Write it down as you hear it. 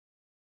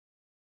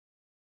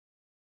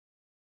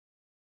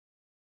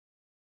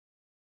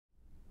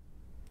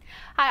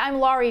Hi, I'm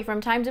Laurie from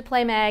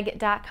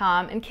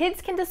TimeToPlayMag.com, and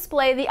kids can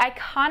display the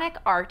iconic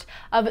art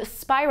of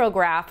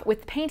Spirograph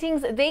with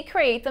paintings they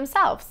create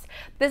themselves.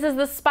 This is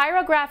the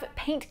Spirograph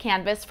Paint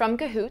Canvas from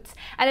Kahootz,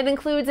 and it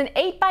includes an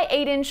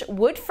 8x8-inch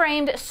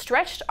wood-framed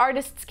stretched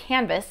artist's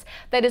canvas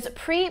that is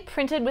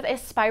pre-printed with a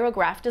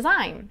spirograph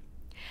design.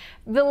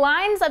 The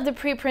lines of the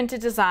pre-printed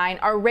design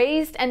are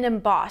raised and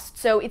embossed,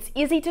 so it's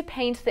easy to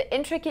paint the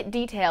intricate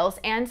details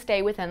and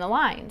stay within the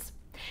lines.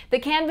 The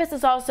canvas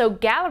is also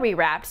gallery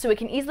wrapped, so it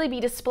can easily be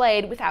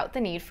displayed without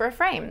the need for a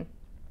frame.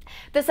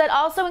 The set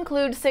also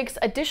includes 6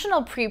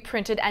 additional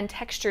pre-printed and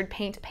textured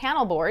paint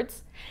panel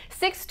boards,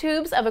 6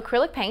 tubes of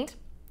acrylic paint,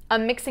 a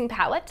mixing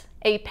palette,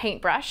 a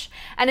paintbrush,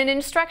 and an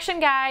instruction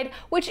guide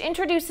which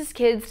introduces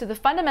kids to the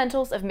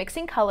fundamentals of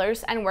mixing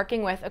colors and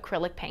working with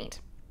acrylic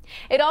paint.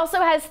 It also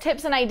has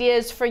tips and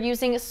ideas for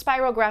using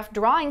spirograph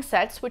drawing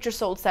sets, which are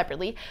sold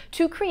separately,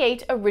 to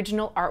create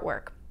original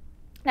artwork.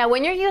 Now,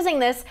 when you're using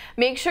this,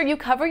 make sure you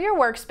cover your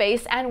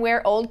workspace and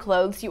wear old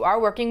clothes you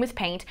are working with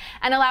paint,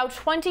 and allow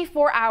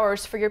 24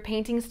 hours for your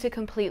paintings to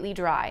completely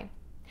dry.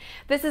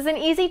 This is an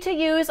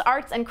easy-to-use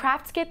arts and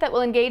crafts kit that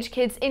will engage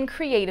kids in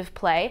creative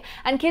play,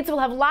 and kids will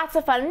have lots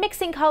of fun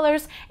mixing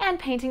colors and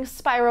painting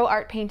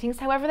spiro-art paintings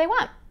however they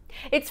want.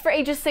 It's for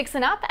ages 6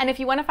 and up, and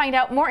if you want to find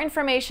out more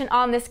information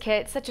on this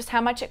kit, such as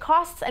how much it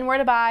costs and where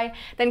to buy,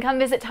 then come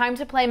visit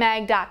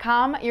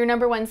TimeToPlayMag.com, your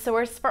 #1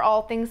 source for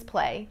all things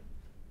play.